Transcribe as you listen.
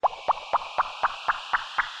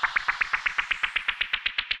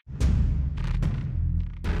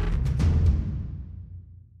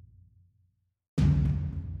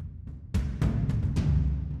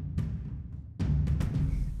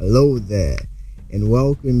Hello there, and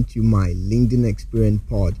welcome to my LinkedIn Experience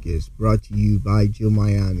podcast brought to you by Joe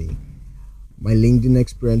Miami. My LinkedIn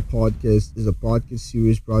Experience podcast is a podcast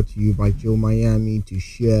series brought to you by Joe Miami to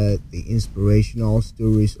share the inspirational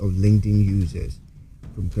stories of LinkedIn users,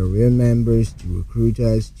 from career members to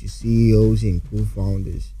recruiters to CEOs and co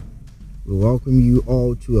founders. We welcome you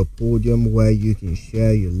all to a podium where you can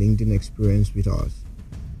share your LinkedIn experience with us.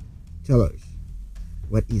 Tell us,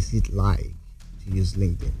 what is it like to use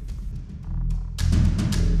LinkedIn?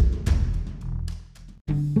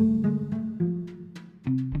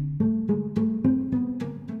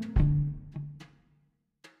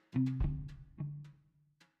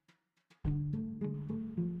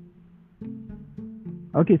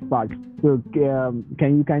 Okay, Spark. So,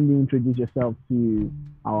 can you kindly introduce yourself to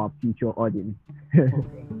our future audience?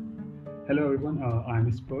 Okay. Hello everyone,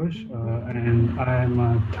 I'm Spursh and I am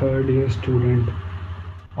a third year student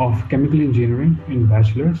of chemical engineering in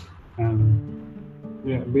bachelor's. And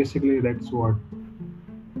yeah, basically that's what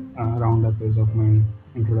roundup is of my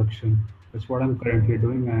introduction. That's what I'm currently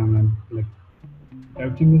doing. I am like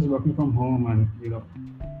everything is working from home, and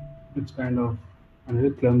it's kind of a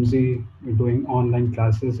little clumsy doing online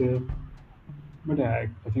classes here, but I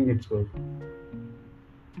think it's good.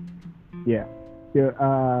 Yeah. So,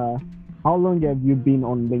 how long have you been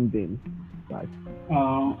on LinkedIn? Spark?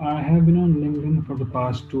 I have been on LinkedIn for the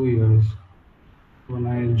past 2 years. When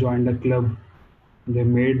I joined the club, they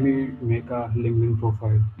made me make a LinkedIn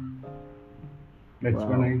profile. That's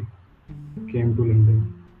when Wow, I came to LinkedIn.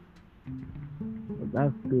 well,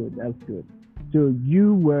 that's good. That's good. So,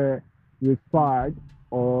 you were required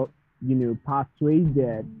or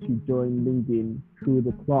persuaded to join LinkedIn through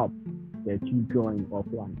the club that you joined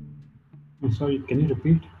offline. I'm sorry, can you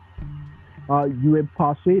repeat? You were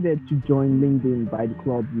persuaded to join LinkedIn by the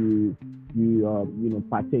club you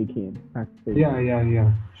participate Yeah, in. yeah,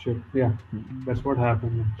 yeah, sure. Yeah, Hmm. that's what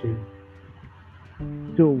happened actually.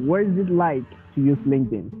 So, what is it like to use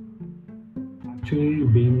LinkedIn? Actually,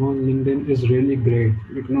 being on LinkedIn is really great.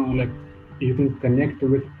 Like you can connect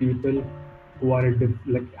with people who are at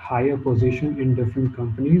like higher position in different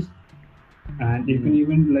companies, and you can Mm,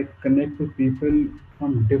 even like connect with people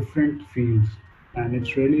from different fields, and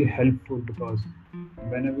it's really helpful because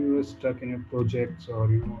whenever you're stuck in your projects or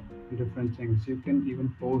different things, you can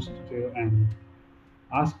even post there and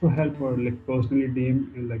ask for help, or like personally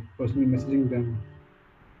DM, like personally messaging them.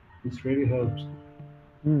 This really helps.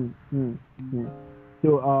 mm, mm, mm.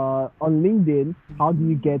 So, on LinkedIn, how do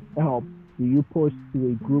you get help? Do you post to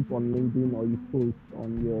a group on LinkedIn, or you post on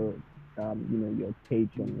your page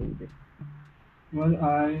on LinkedIn? Well,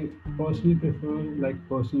 I personally prefer like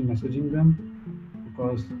personal messaging them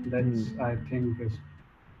because that's, Mm, I think, is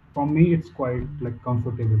for me it's quite like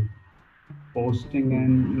comfortable. Posting mm,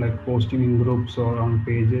 and like posting in groups or on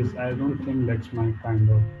pages, I don't think that's my kind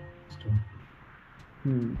of stuff.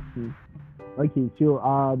 mm. Okay, so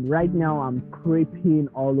right now I'm creeping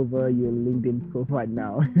all over your LinkedIn profile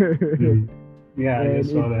now, Mhm. Yeah, I and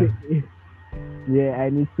just saw that. yeah,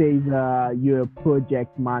 and it says you're a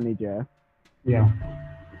project manager. Yeah.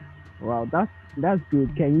 Well, that's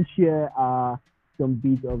good. Can you share some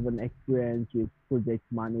bit of an experience with project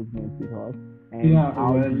management with us, and Yeah,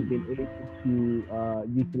 how well, you've been able to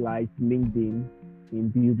utilize LinkedIn in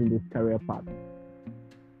building this career path?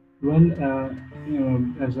 well,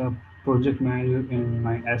 as a project manager in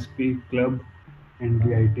my SP club in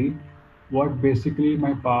DIT, what basically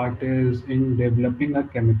my part is in developing a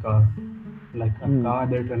chemical, like a Mm, car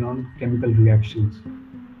that run on chemical reactions.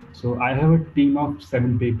 So I have a team of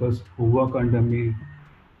 7 people who work under me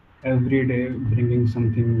every day, bringing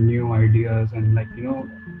something new ideas and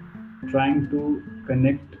trying to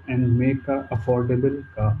connect and make a affordable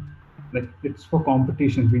car. Like it's for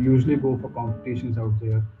competitions. We usually go for competitions out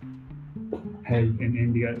there held in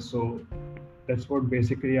India. So that's what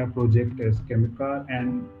basically our project is, chemical,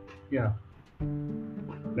 and yeah,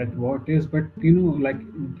 that what is. But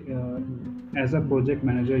as a project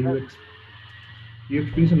manager, you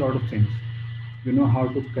experience a lot of things. You know how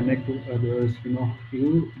to connect with others.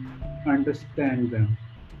 You understand them.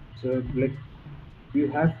 So like you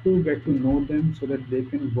have to get to know them so that they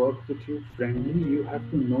can work with you friendly. You have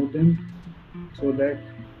to know them so that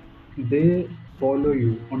they follow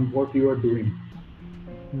you on what you are doing.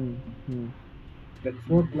 mm, mm, That's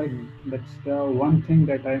what like mm, that's the one thing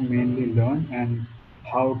that I mainly learn, and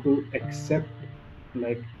how to accept,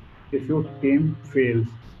 like, if your team fails,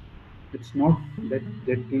 it's not that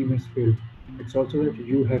the team has failed, it's also that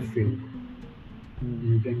you have failed mm,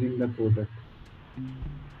 in bringing the product.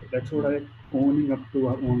 That's what I, owning up to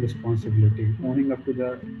our own responsibility, owning up to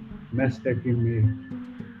the mess that we made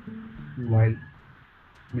mm. while.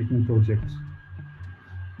 making projects.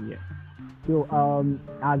 Yeah. So,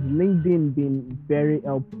 has LinkedIn been very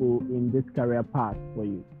helpful in this career path for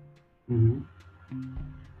you? Mhm.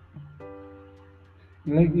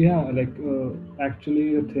 Like yeah, like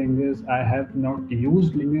actually the thing is, I have not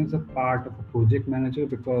used LinkedIn as a part of a project manager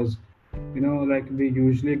because like we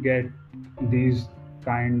usually get these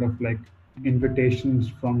kind of like invitations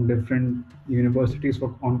from different universities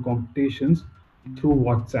for on competitions through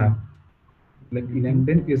WhatsApp. Like Mm-hmm.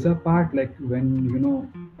 LinkedIn is a part, like when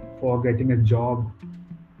for getting a job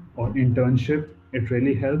or internship, it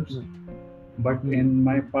really helps. But Mm-hmm. in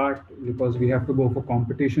my part, because we have to go for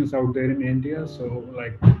competitions out there in India, so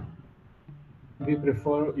like we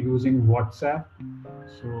prefer using WhatsApp.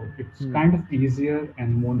 So it's kind of easier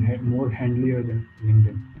and more handlier than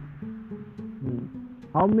LinkedIn. Mm-hmm.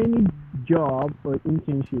 How many job or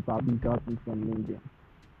internship have you gotten from LinkedIn?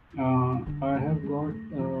 I have got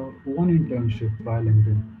one internship by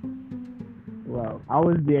LinkedIn. Well, how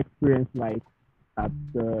was the experience like at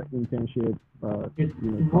the internship? It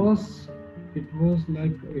Company. was it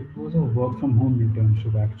was a work from home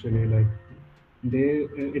internship actually. Like they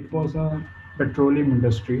it was a petroleum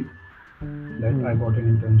industry that I Mm, got an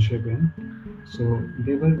internship in. So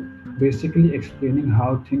they were basically explaining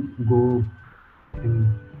how things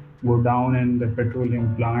and go down in the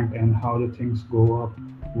petroleum plant and how the things go up,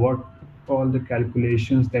 what all the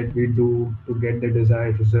calculations that we do to get the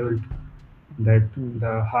desired result that mm,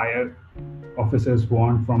 the higher officers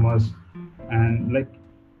want from us, and like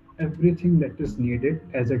everything that is needed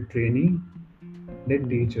as a trainee they mm,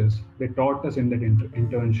 teach us, they taught us in that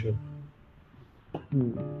internship.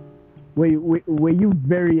 mm. Were you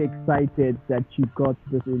very excited that you got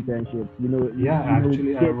this internship? Yeah,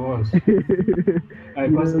 actually I Get was.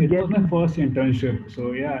 Because it was my getting first internship,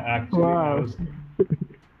 so yeah, actually I wow. was,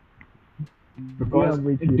 Yeah, because I'm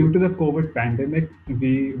with due you. to the COVID pandemic,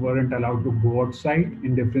 we weren't allowed to go outside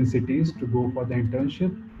in different cities to go for the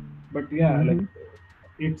internship. But yeah, like Mm-hmm,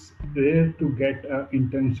 it's rare to get an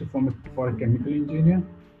internship for a chemical engineer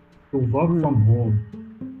to work from mm, home.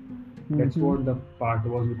 That's mm-hmm, what the part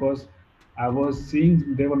was, because I was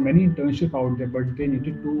seeing there were many internship out there, but they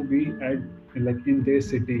needed to be at like in their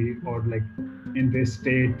city or like in their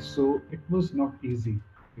state, so it was not easy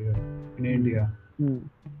here in mm, India. mm.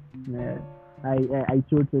 Yeah, I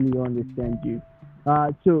totally understand you.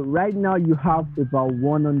 So right now you have about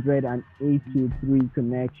 183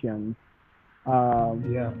 connections. Um,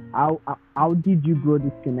 Yeah, how did you grow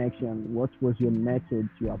this connection? What was your method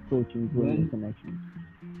to approaching growing well, your connections?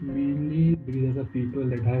 mainly these are the people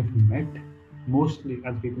that I've met, mostly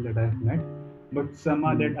as people that I've met, but some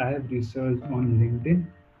are Hmm, that I have researched on LinkedIn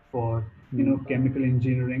for hmm, chemical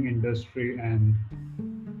engineering industry and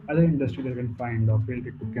other industry that I can find of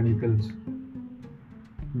related to chemicals.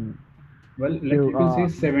 hmm. Well, like So you can say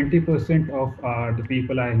 70% of the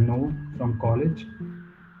people I know from college,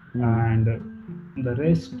 hmm, and the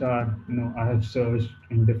rest are, I have searched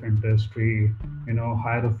in different industry,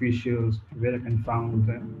 higher officials where I can find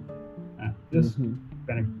them, and just hmm.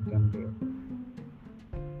 connect with them there.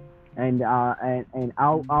 And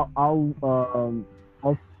how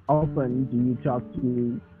often do you talk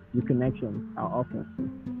to your connections? How often?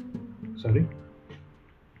 Sorry.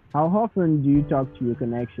 How often do you talk to your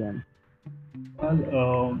connection?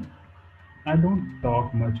 Well, I don't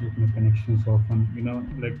talk much with my connections often,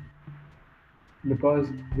 because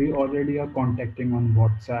we already are contacting on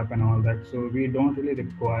WhatsApp and all that, so we don't really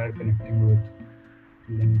require connecting with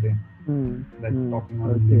LinkedIn, Hmm, like hmm. talking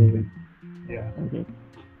on Okay, LinkedIn. Yeah. okay.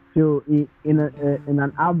 So in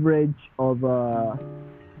an average of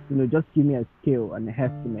just give me a scale, an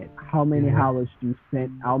estimate. How many Yeah. hours do you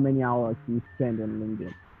spend? How many hours do you spend on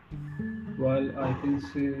LinkedIn? Well, I can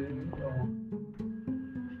say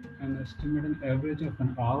an estimate an average of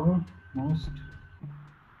an hour most.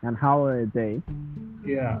 An hour a day?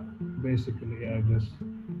 Yeah, basically, yeah, just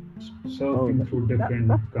Oh, surfing through different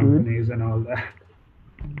that's good. companies and all that.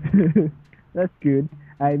 That's good.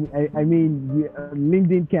 I mean,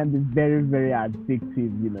 LinkedIn can be very, very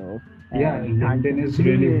addictive, Yeah, and time LinkedIn is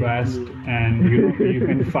really vast, continuously. and you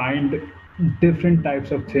can find different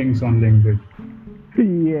types of things on LinkedIn.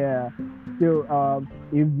 Yeah. So,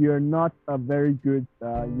 if you're not a very good,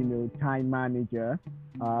 time manager,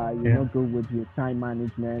 you're Yeah, not good with your time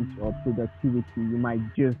management or productivity, you might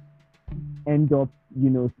just end up,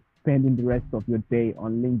 spending the rest of your day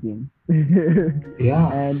on LinkedIn.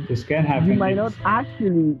 yeah, And this can you happen. might not It's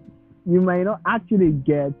actually, you might not actually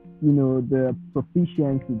get, the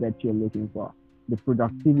proficiency that you're looking for, the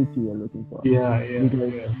productivity you're looking for, yeah, yeah,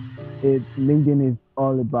 because yeah. LinkedIn is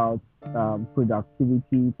all about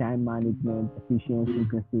productivity, time management, efficiency,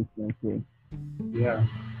 consistency. Yeah.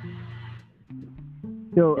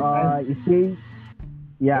 So But I you say,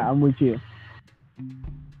 yeah. yeah, I'm with you.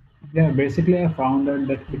 Yeah, basically, I found out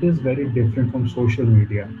that it is very different from social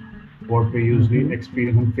media, what we usually Mm-hmm.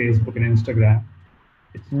 experience on Facebook and Instagram.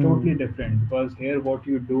 It's Mm-hmm. totally different because here, what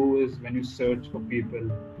you do is when you search for people,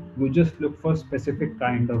 you just look for specific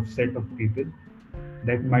kind of set of people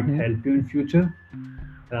that might Mm-hmm. help you in future,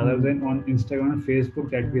 rather than on Instagram and Facebook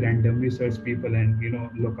that we randomly search people and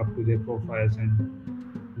look up to their profiles and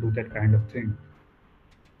do that kind of thing.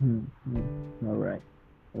 Mm-hmm. All right.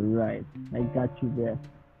 All right. I got you there.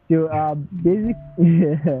 So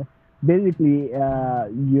basically,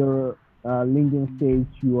 your LinkedIn says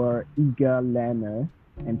you are eager learner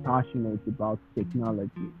and passionate about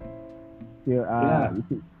technology. So Yeah.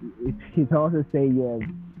 it also say you're a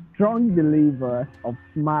strong believer of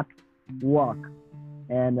smart work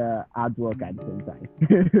and hard work at the same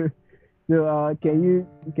time. So can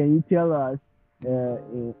you tell us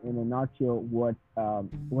in a nutshell what's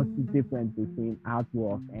the difference between hard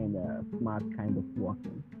work and smart kind of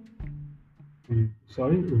working?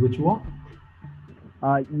 Sorry, which one?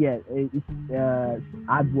 Yeah, it's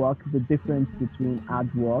hard work. The difference between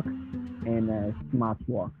hard work and smart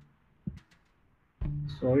work.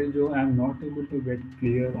 Sorry, Joe, I'm not able to get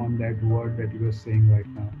clear on that word that you are saying right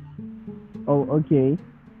now. Oh, okay.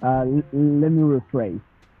 Let me rephrase.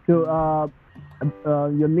 So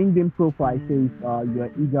your LinkedIn profile says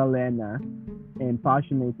you're eager learner and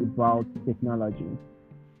passionate about technology.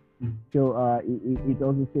 Mm. So it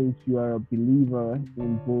also says you are a believer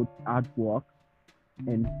in both hard work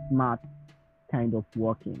and smart kind of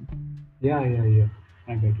working. Yeah, yeah, yeah.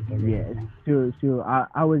 I get it Yes. now. So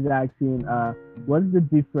I was asking, what's the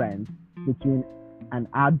difference between an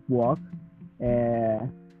hard work uh,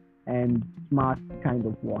 and smart kind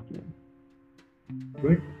of working?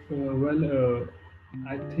 But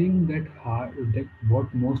I think that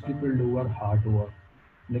what most people do are hard work.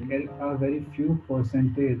 Like a very few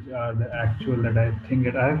percentage are the actual that I think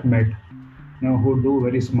that I've met, who do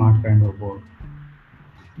very smart kind of work.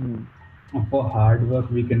 Hmm. For hard work,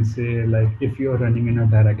 we can say like if you're running in a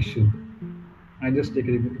direction. I just take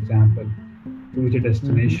an example to reach a Mm-hmm.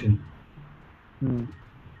 destination. Hmm.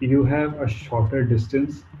 You have a shorter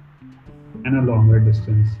distance and a longer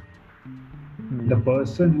distance. Hmm. The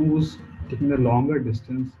person who's taking the longer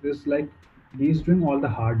distance is like he's doing all the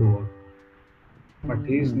hard work, but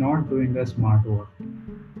he's Hmm. not doing the smart work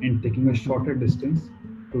in taking a Mm-hmm. shorter distance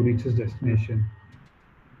to reach his Hmm. destination.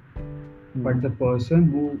 Hmm. But the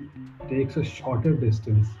person who takes a shorter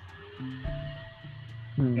distance,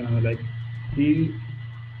 Hmm. like he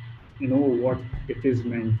know what it is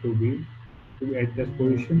meant to be at that Hmm.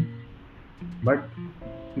 position, but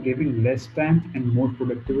giving less time and more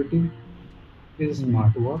productivity is Hmm.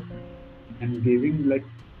 smart work, and giving like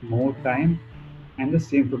more time and the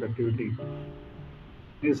same productivity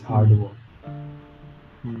is hard Hmm. work.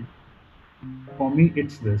 Hmm. For me,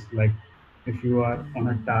 it's this like if you are on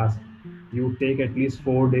a task, you take at least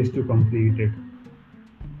 4 days to complete it.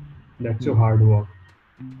 That's your Hmm. hard work.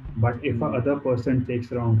 But if a Hmm. other person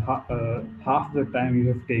takes around half the time you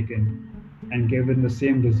have taken and given the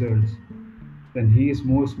same results, then he is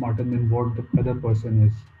more smarter than what the other person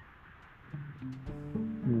is.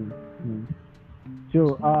 Hmm. Hmm.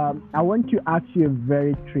 So I want to ask you a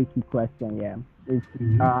very tricky question here. It's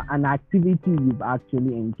Mhm. an activity you've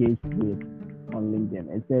actually engaged with on LinkedIn.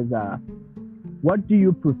 It says, what do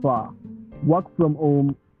you prefer? Work from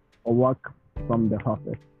home or work from the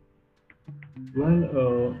office?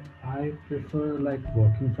 Well, I prefer like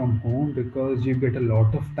working from home because you get a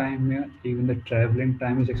lot of time here. Even the traveling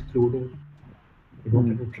time is excluded. You don't Hmm.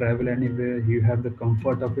 have to travel anywhere. You have the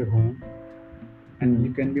comfort of your home, and Hmm.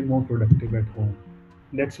 you can be more productive at home.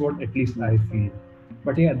 That's what at least Hmm. I feel.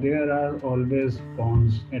 But yeah, there are always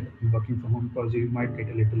cons at working from home because you might get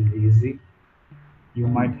a little lazy. You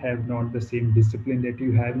might have not the same discipline that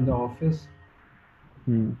you have in the office.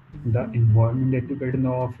 Hmm. The environment that you get in the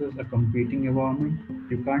office, a competing environment,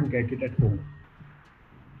 you can't get it at home.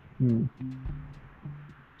 Hmm.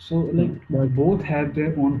 So, like, Hmm. That's both have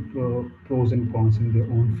their own pros and cons in their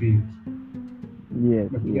own fields. yes,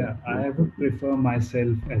 But yes, yeah, yes. I would prefer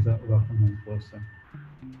myself as a work from home person.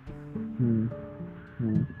 Hmm.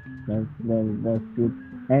 Hmm. That's good.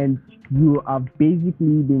 And you have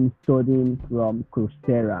basically been studying from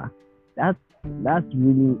Coursera. That's that's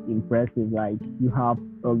really impressive. Like you have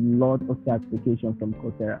a lot of certification from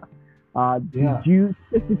Coursera. Did Yeah, you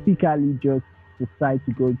specifically just decide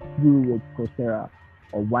to go through with Coursera,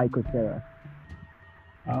 or why Coursera?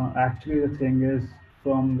 actually, the thing is,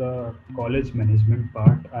 from the college management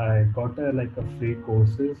part, I got like a free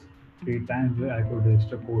courses free times where I could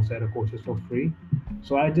register Coursera courses for free.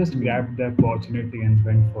 So I just Hmm. grabbed the opportunity and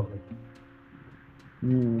went for it.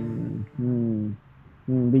 Hmm. Hmm.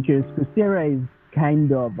 Because Coursera is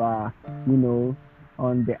kind of, you know,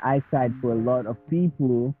 on the eyesight for a lot of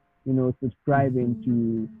people, subscribing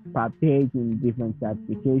to partake in different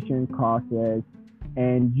certification courses.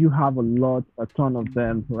 And you have a ton of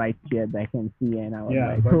them right here that I can see. And I was Yeah,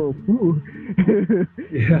 like, but oh, cool.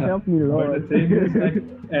 yeah, Help me, but the Lord. thing is, like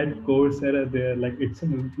at Coursera, there like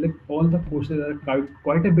like all the courses are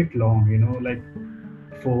quite a bit long. Like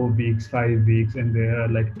 4 weeks, 5 weeks, and there are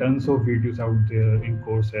like tons of videos out there in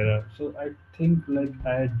Coursera. So I think like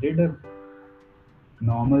I did a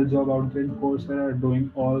normal job out there in Coursera, doing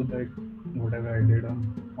all the whatever I did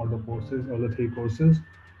on all the courses, all the three courses.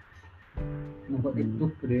 But it Hmm.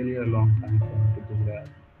 took really a long time for me to do that.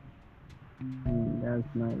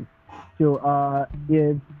 That's nice. So,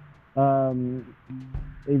 um,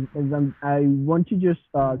 I want to just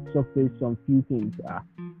surface some few things.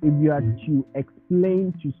 If you are to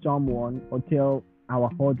explain to someone or tell our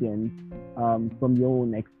audience from your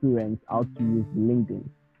own experience how to use LinkedIn,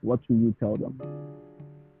 what will you tell them?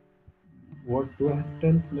 What do I have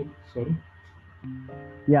to tell? Like, sorry.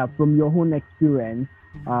 Yeah, from your own experience,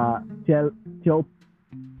 uh, tell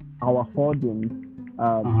our audience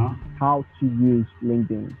Uh-huh. how to use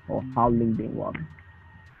LinkedIn or how LinkedIn works.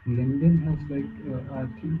 LinkedIn has like, I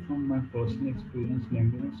think from my personal experience,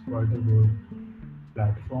 LinkedIn is quite a good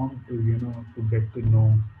platform to to get to know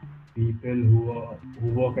people who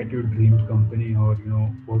work at your dream company, or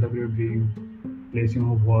whatever your dream place you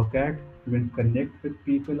work at. You can connect with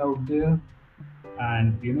people out there,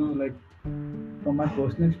 and like from my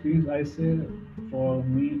personal experience, I say for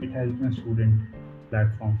me it has been a student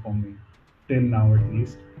platform for me till now at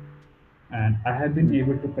least, and I have been Hmm.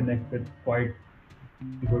 able to connect with quite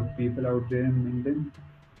good people out there in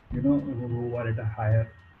LinkedIn, who are at a higher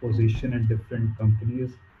position in different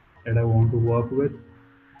companies that I want to work with.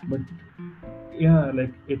 But yeah,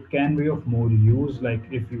 like it can be of more use, like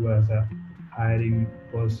if you as a hiring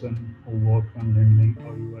person who works on LinkedIn,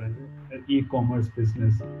 or you are an e-commerce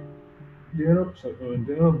business. There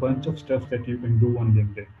are a bunch of stuff that you can do on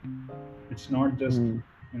LinkedIn. It's not just Hmm.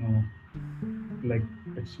 you know like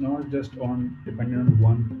it's not just on depending on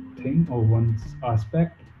one thing or one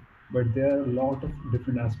aspect, but there are a lot of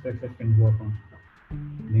different aspects that can work on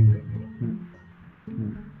LinkedIn. Hmm.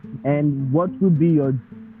 Hmm. And what would be your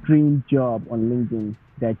dream job on LinkedIn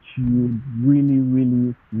that you really,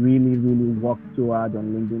 really, really, really work so hard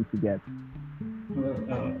on LinkedIn to get?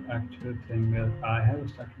 Well, actual thing is, I have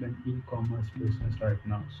started an e-commerce business right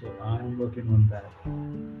now, so I am working on that.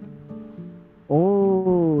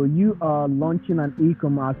 Oh, you are launching an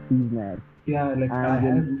e-commerce business, Yeah, like I and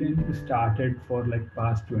have been started for like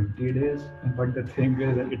past 20 days, but the thing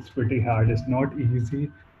is that it's pretty hard. It's not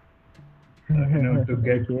easy, to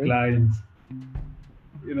get okay, clients.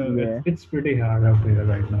 It's yeah. it's pretty hard out here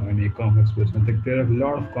right now in e-commerce business. Like there are a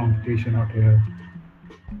lot of competition out here,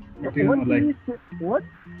 but What do like you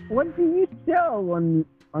what do you sell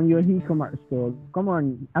on your e-commerce store? Come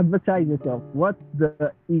on, advertise yourself. What's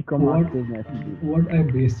the e-commerce what business you do? what I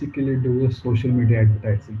basically do is social media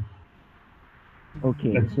advertising.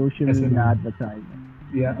 Okay, Like social media SMM. advertising.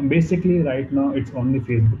 Yeah, basically right now it's only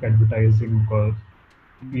Facebook advertising because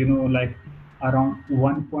like around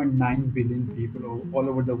 1.9 billion people all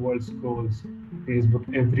over the world scrolls Facebook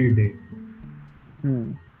every day.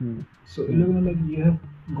 Hmm, hmm, So hmm, like you have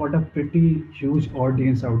got a pretty huge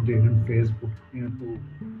audience out there on Facebook, to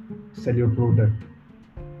sell your product.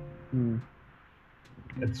 hmm.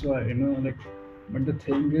 That's why, like, but the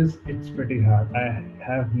thing is, it's pretty hard. I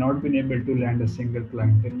have not been able to land a single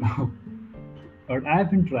client till now. But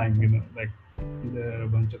I've been trying, like, there are a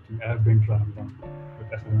bunch of things I've been trying on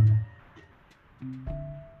with SMM.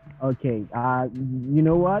 Okay. You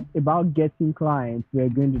know what? About getting clients, we're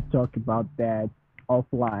going to talk about that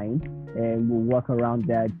offline, and we'll work around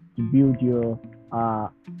that to build your uh,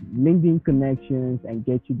 LinkedIn connections and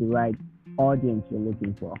get you the right audience you're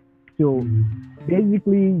looking for. So Mhm.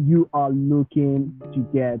 basically, you are looking to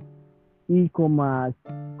get e-commerce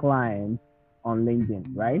clients on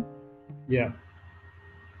LinkedIn, right? Yeah,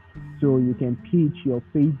 So you can pitch your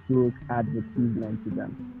Facebook advertisement to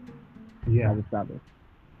them yeah, as a service.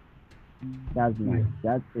 That's yeah. nice.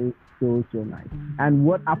 That is so nice. And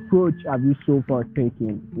what approach have you so far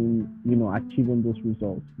taken in achieving those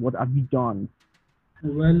results? What have you done?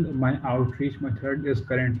 Well, my outreach method is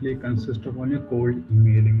currently consist of only cold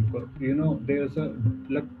emailing, because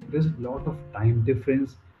there's a lot of time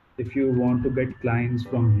difference if you want to get clients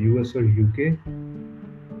from US or UK.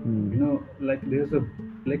 Hmm. Like there's a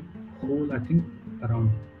like whole, I think,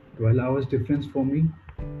 around 12 hours difference for me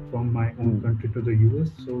from my own Mm, country to the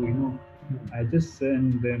US. So, mm, I just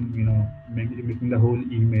send them, making the whole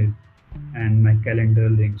email and my calendar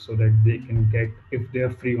link so that they can get, if they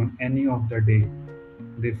are free on any of the day,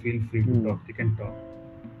 they feel free to mm. talk. They can talk.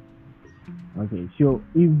 Okay, so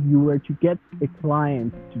if you were to get a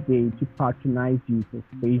client today to patronize you for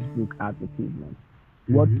Facebook advertisement,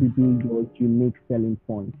 what hmm would be your unique selling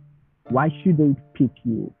point? Why should they pick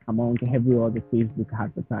you among every other Facebook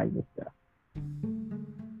advertisers there?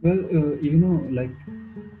 Well, like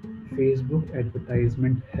Facebook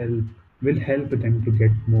advertisement will help them to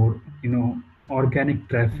get more, organic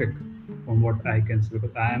traffic from what I can see,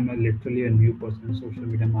 because I am literally a new person in social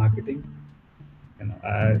media marketing.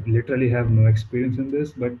 I literally have no experience in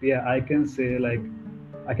this, but yeah, I can say like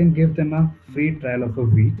I can give them a free trial of a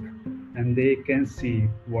week, and they can see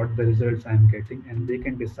what the results I'm getting, and they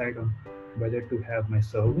can decide on whether to have my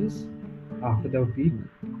service after the week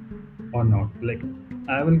Mm. or not. Like,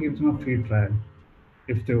 I will give them a free trial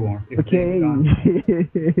if they want. If they Okay, can't,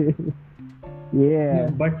 yeah,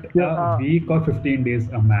 yeah. but So, a week or 15 days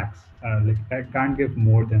a max. Like, I can't give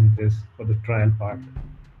more than this for the trial part.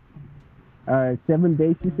 7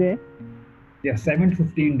 days, you say? Yeah, 7 to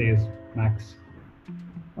 15 days max.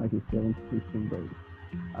 Okay, 7 to 15 days.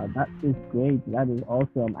 That is great. That is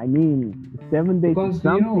awesome. I mean, 7 days is Because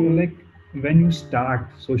something. like when you start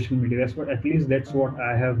social media, that's what, at least that's what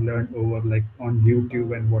I have learned over, like, on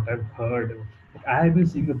YouTube, and what I've heard. Like, I have been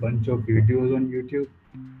seeing a bunch of videos on YouTube,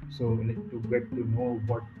 so like to get to know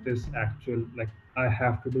what this actual, like, I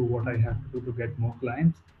have to do, what I have to do to get more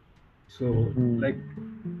clients. So Mm, like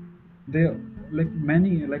they, like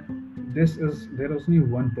many, like, this is, there is only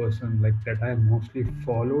one person like that I have mostly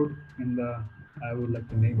followed in the, I would like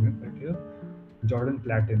to name him right here, Jordan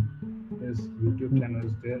Platin. His YouTube mm, channel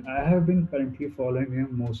is there. I have been currently following him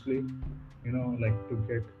mostly, like to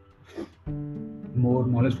get more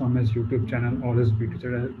knowledge from his YouTube channel, all his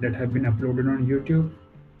videos that have been uploaded on YouTube,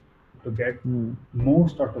 to get mm,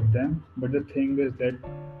 most out of them. But the thing is that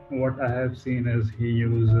what I have seen is he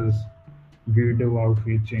uses video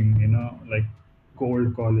outreaching, like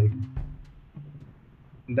cold calling.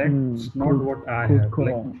 That's not cold, what I cold have.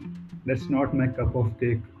 Like, call. that's not my cup of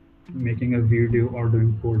tea, making a video or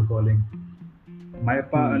doing cold calling.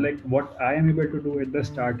 Mm, Like, what I am able to do at the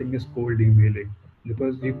starting is cold emailing,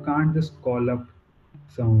 because you can't just call up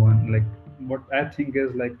someone. Like, what I think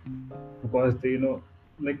is like, because they,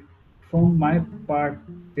 like, from my part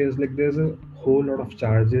is like there's a whole lot of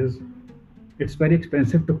charges. It's very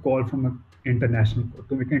expensive to call from an international,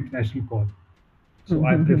 to make an international call. So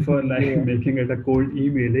I prefer like yeah. making it a cold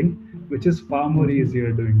emailing, which is far more Mm-hmm.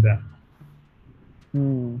 easier doing that.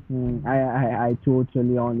 I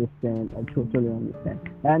totally understand. I totally understand.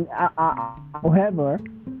 And however,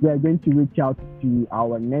 we are going to reach out to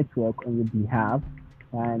our network on your behalf,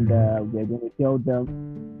 and Mhm. we're going to tell them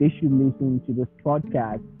they should listen to this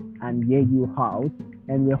podcast and hear you out.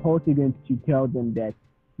 And we're also going to tell them that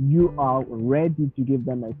you are ready to give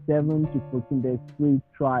them a 7 to 14 days free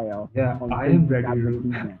trial Yeah, on I am Facebook ready to.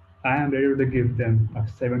 advertisement. I am ready to give them a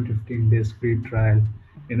 7 to 15 days free trial.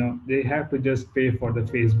 They have to just pay for the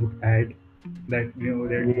Facebook ad, that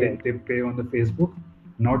that Yes. they pay on the Facebook.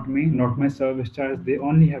 Not me, not my Mm-hmm. service charge. They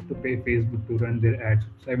only have to pay Facebook to run their ads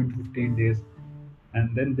 7 to 15 days,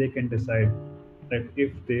 and then they can decide that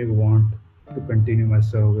if they want to continue my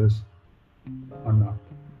service or not.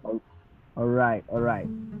 All right, all right.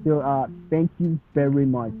 So, thank you very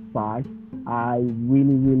much, Bash. I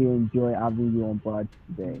really, really enjoy having you on board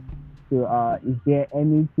today. So, is there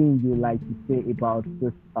anything you'd like to say about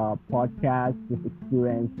this podcast, this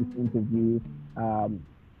experience, this interview? Um,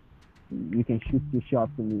 you can shoot your shot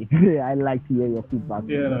to me. I like to hear your feedback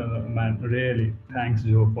Yeah, on this. no, no, man. Really, thanks,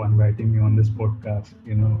 Joe, for inviting me on this podcast.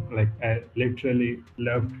 Like, I literally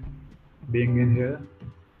loved being in here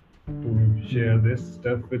to share Mm, this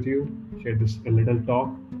stuff with you, share this a little talk.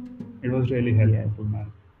 It was really yes. helpful,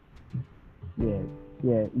 man. Yes,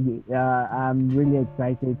 yeah, I'm really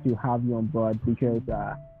excited to have you on board because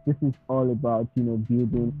this is all about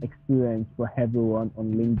building experience for everyone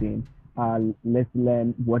on LinkedIn. Let's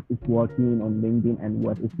learn what is working on LinkedIn and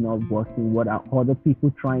what is not working. What are other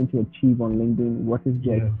people trying to achieve on LinkedIn? What is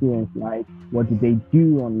their Yeah, experience like? What do they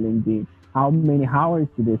do on LinkedIn? How many hours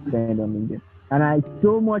do they spend on LinkedIn? And I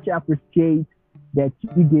so much appreciate that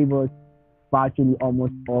you gave us virtually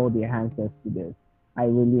almost all the answers to this. I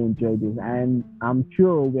really enjoyed this, and I'm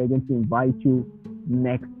sure we're going to invite you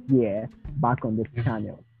next year back on this yeah.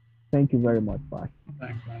 channel. Thank you very much, Bash.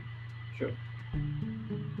 Thanks, man. Sure.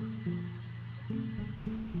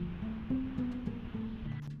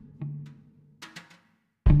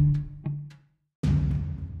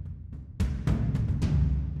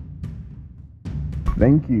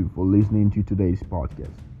 Thank you for listening to today's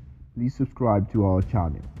podcast. Please subscribe to our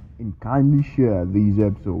channel and kindly share these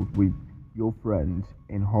episodes with your friends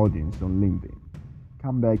and audience on LinkedIn.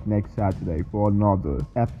 Come back next Saturday for another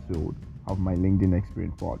episode of my LinkedIn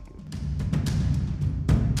Experience podcast.